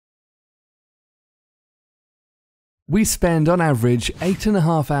We spend on average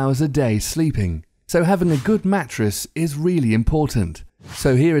 8.5 hours a day sleeping, so having a good mattress is really important.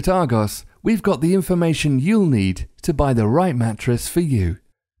 So here at Argos, we've got the information you'll need to buy the right mattress for you.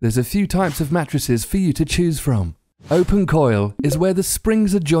 There's a few types of mattresses for you to choose from. Open coil is where the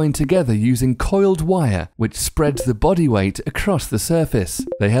springs are joined together using coiled wire, which spreads the body weight across the surface.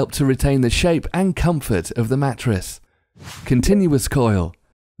 They help to retain the shape and comfort of the mattress. Continuous coil.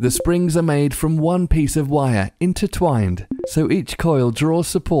 The springs are made from one piece of wire intertwined, so each coil draws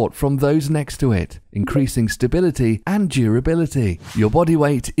support from those next to it, increasing stability and durability. Your body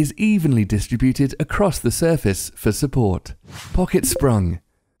weight is evenly distributed across the surface for support. Pocket sprung.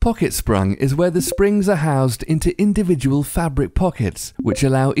 Pocket sprung is where the springs are housed into individual fabric pockets, which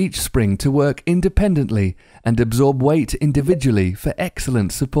allow each spring to work independently and absorb weight individually for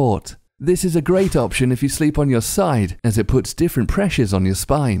excellent support. This is a great option if you sleep on your side, as it puts different pressures on your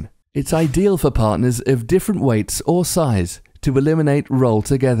spine. It's ideal for partners of different weights or size to eliminate roll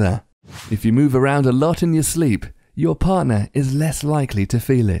together. If you move around a lot in your sleep, your partner is less likely to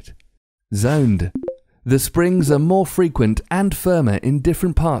feel it. Zoned. The springs are more frequent and firmer in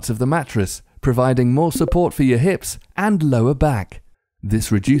different parts of the mattress, providing more support for your hips and lower back.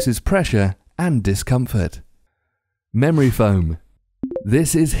 This reduces pressure and discomfort. Memory foam.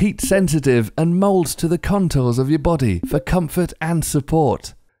 This is heat sensitive and molds to the contours of your body for comfort and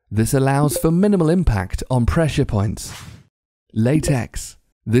support. This allows for minimal impact on pressure points. Latex.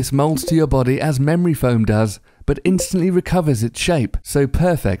 This molds to your body as memory foam does, but instantly recovers its shape, so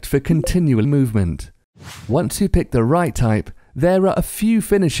perfect for continual movement. Once you pick the right type, there are a few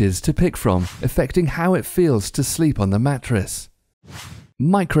finishes to pick from, affecting how it feels to sleep on the mattress.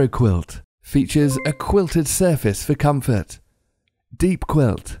 Micro quilt. Features a quilted surface for comfort. Deep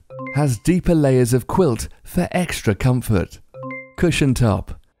quilt has deeper layers of quilt for extra comfort. Cushion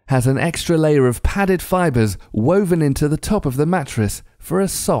top has an extra layer of padded fibers woven into the top of the mattress for a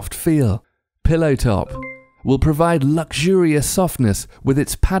soft feel. Pillow top will provide luxurious softness with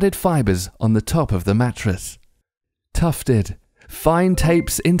its padded fibers on the top of the mattress. Tufted, fine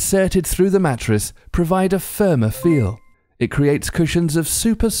tapes inserted through the mattress provide a firmer feel. It creates cushions of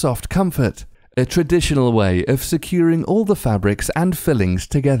super soft comfort, a traditional way of securing all the fabrics and fillings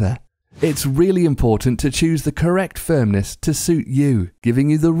together. It's really important to choose the correct firmness to suit you, giving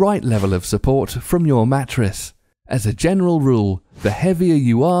you the right level of support from your mattress. As a general rule, the heavier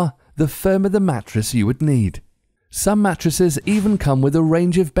you are, the firmer the mattress you would need. Some mattresses even come with a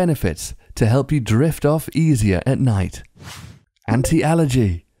range of benefits to help you drift off easier at night.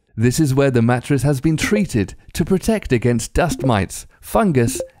 Anti-allergy. This is where the mattress has been treated to protect against dust mites,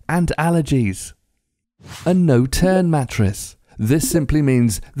 fungus, and allergies. A no-turn mattress. This simply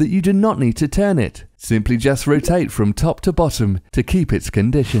means that you do not need to turn it. Simply just rotate from top to bottom to keep its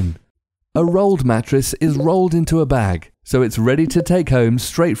condition. A rolled mattress is rolled into a bag, so it's ready to take home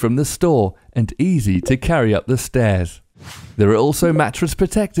straight from the store and easy to carry up the stairs. There are also mattress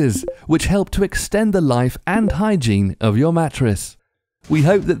protectors, which help to extend the life and hygiene of your mattress. We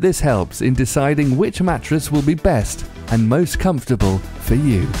hope that this helps in deciding which mattress will be best and most comfortable for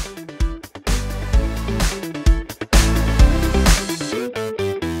you.